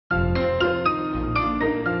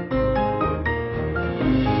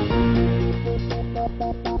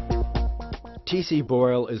T.C.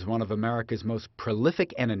 Boyle is one of America's most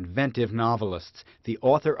prolific and inventive novelists, the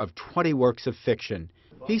author of 20 works of fiction.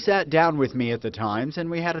 He sat down with me at the Times and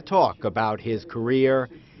we had a talk about his career,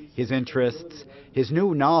 his interests, his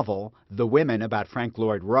new novel, The Women, about Frank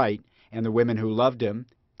Lloyd Wright and the women who loved him,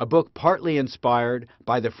 a book partly inspired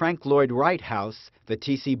by the Frank Lloyd Wright house that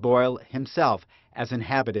T.C. Boyle himself has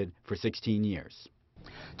inhabited for 16 years.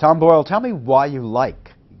 Tom Boyle, tell me why you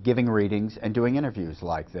like giving readings and doing interviews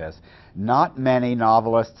like this. Not many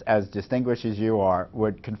novelists as distinguished as you are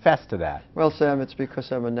would confess to that. Well, Sam, it's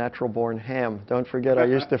because I'm a natural-born ham. Don't forget, I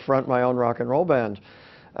used to front my own rock and roll band.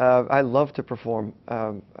 I love to perform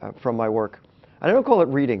from my work. I don't call it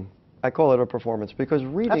reading. I call it a performance, because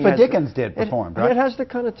reading... That's what Dickens did, performed, right? It has the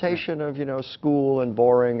connotation of, school and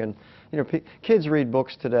boring, and, kids read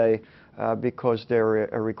books today because they're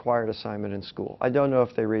a required assignment in school. I don't know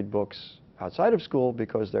if they read books outside of school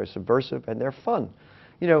because they're subversive and they're fun.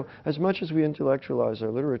 As much as we intellectualize our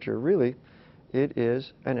literature, really, it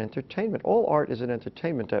is an entertainment. All art is an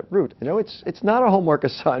entertainment at root. It's not a homework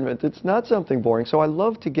assignment. It's not something boring. So I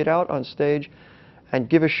love to get out on stage and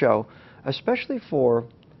give a show, especially for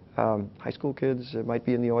high school kids that might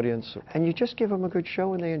be in the audience. And you just give them a good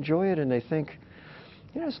show and they enjoy it and they think,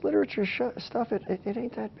 this literature stuff, it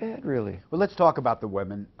ain't that bad, really. Well, let's talk about The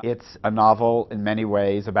Women. It's a novel in many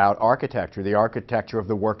ways about architecture, the architecture of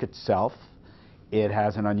the work itself. It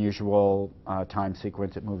has an unusual time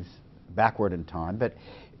sequence. It moves backward in time, but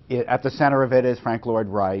at the center of it is Frank Lloyd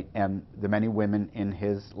Wright and the many women in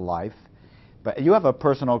his life. But you have a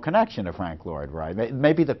personal connection to Frank Lloyd Wright,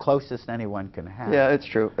 maybe the closest anyone can have. Yeah, it's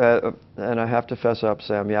true. And I have to fess up,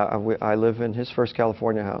 Sam. Yeah, I live in his first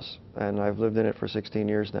California house, and I've lived in it for 16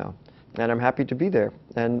 years now. And I'm happy to be there.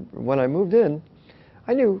 And when I moved in,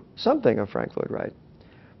 I knew something of Frank Lloyd Wright.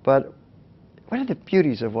 But one of the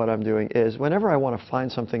beauties of what I'm doing is whenever I want to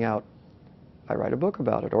find something out, I write a book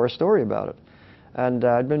about it or a story about it. And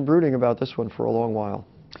I'd been brooding about this one for a long while.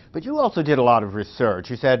 But you also did a lot of research.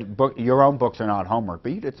 You said your own books are not homework,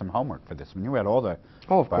 but you did some homework for this one. You read all the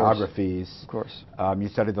biographies. Of course. You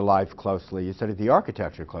studied the life closely. You studied the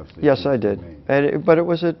architecture closely. Yes, I did. But it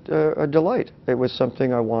was a delight. It was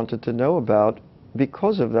something I wanted to know about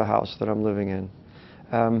because of the house that I'm living in.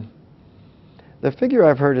 The figure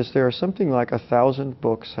I've heard is there are something like 1,000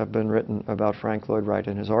 books have been written about Frank Lloyd Wright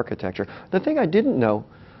and his architecture. The thing I didn't know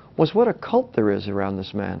was what a cult there is around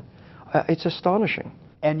this man. It's astonishing.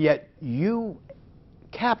 And yet you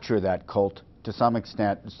capture that cult to some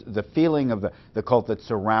extent, the feeling of the cult that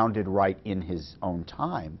surrounded Wright in his own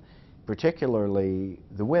time, particularly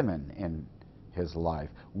the women in his life.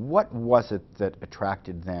 What was it that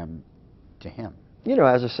attracted them to him?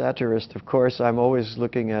 As a satirist, of course, I'm always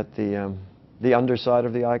looking at the underside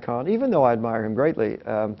of the icon. Even though I admire him greatly,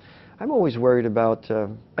 I'm always worried about,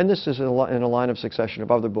 and this is in a line of succession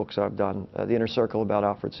of other books I've done, The Inner Circle about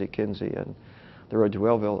Alfred C. Kinsey and The Road to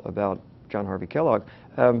Wellville about John Harvey Kellogg.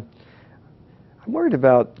 I'm worried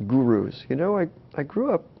about gurus. I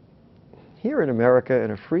grew up here in America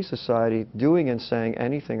in a free society doing and saying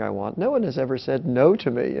anything I want. No one has ever said no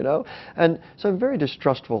to me, And so I'm very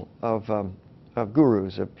distrustful of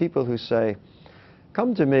gurus, of people who say,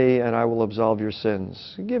 come to me and I will absolve your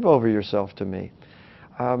sins. Give over yourself to me.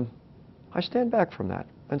 I stand back from that.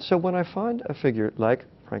 And so when I find a figure like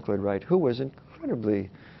Frank Lloyd Wright, who was incredibly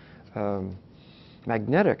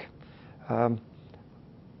magnetic,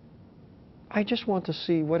 I just want to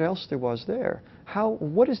see what else there was there.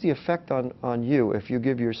 What is the effect on you if you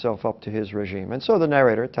give yourself up to his regime? And so the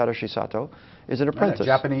narrator, Tadashi Sato, is an apprentice. A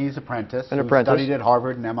Japanese apprentice who apprentice. Studied at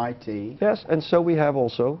Harvard and MIT. Yes, and so we have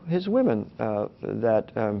also his women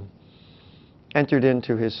that entered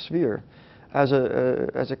into his sphere. As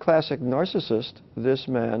a classic narcissist, this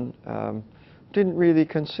man didn't really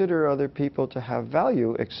consider other people to have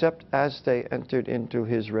value except as they entered into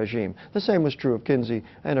his regime. The same was true of Kinsey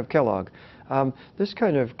and of Kellogg. This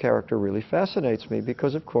kind of character really fascinates me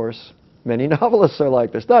because, of course, many novelists are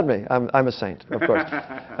like this. Not me. I'm a saint, of course.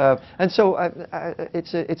 And so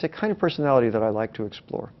it's a kind of personality that I like to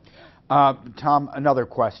explore. Tom, another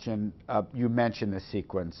question. You mentioned the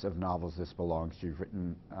sequence of novels this belongs to. You've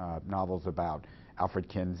written novels about Alfred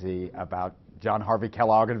Kinsey, about John Harvey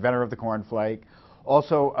Kellogg, inventor of the cornflake,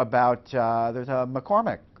 also about, there's a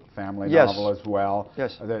McCormick family novel as well,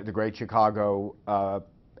 the Great Chicago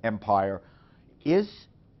Empire. Is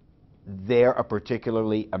there a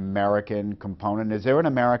particularly American component? Is there an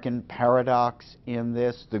American paradox in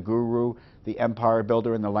this? The guru, the empire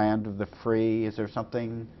builder in the land of the free? Is there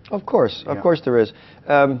something? Of course there is.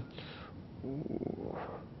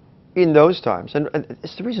 In those times, and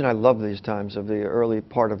it's the reason I love these times of the early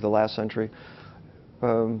part of the last century,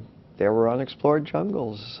 the There were unexplored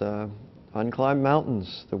jungles, unclimbed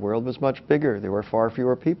mountains. The world was much bigger. There were far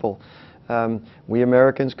fewer people. We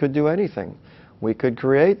Americans could do anything. We could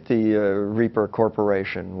create the Reaper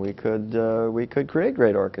Corporation. We could create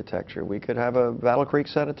great architecture. We could have a Battle Creek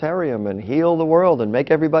Sanitarium and heal the world and make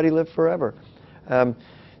everybody live forever.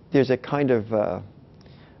 There's a kind of a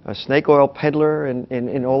snake oil peddler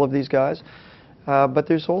in all of these guys, but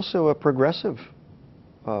there's also a progressive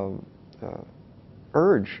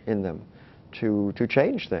urge in them to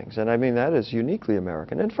change things, and I mean that is uniquely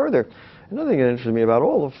American. And further, another thing that interests me about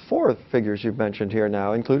all the four figures you've mentioned here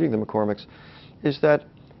now, including the McCormicks, is that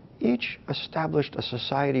each established a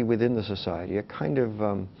society within the society, a kind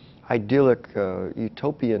of idyllic,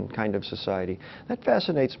 utopian kind of society. That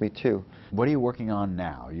fascinates me too. What are you working on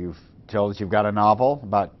now? You've told us you've got a novel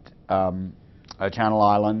about Channel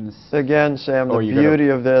Islands. Again, Sam, the beauty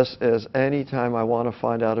of this is anytime I want to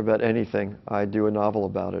find out about anything, I do a novel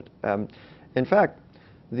about it. In fact,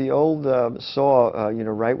 the old saw,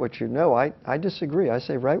 write what you know. I disagree. I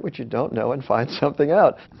say write what you don't know and find something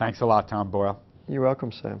out. Thanks a lot, Tom Boyle. You're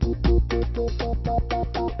welcome, Sam.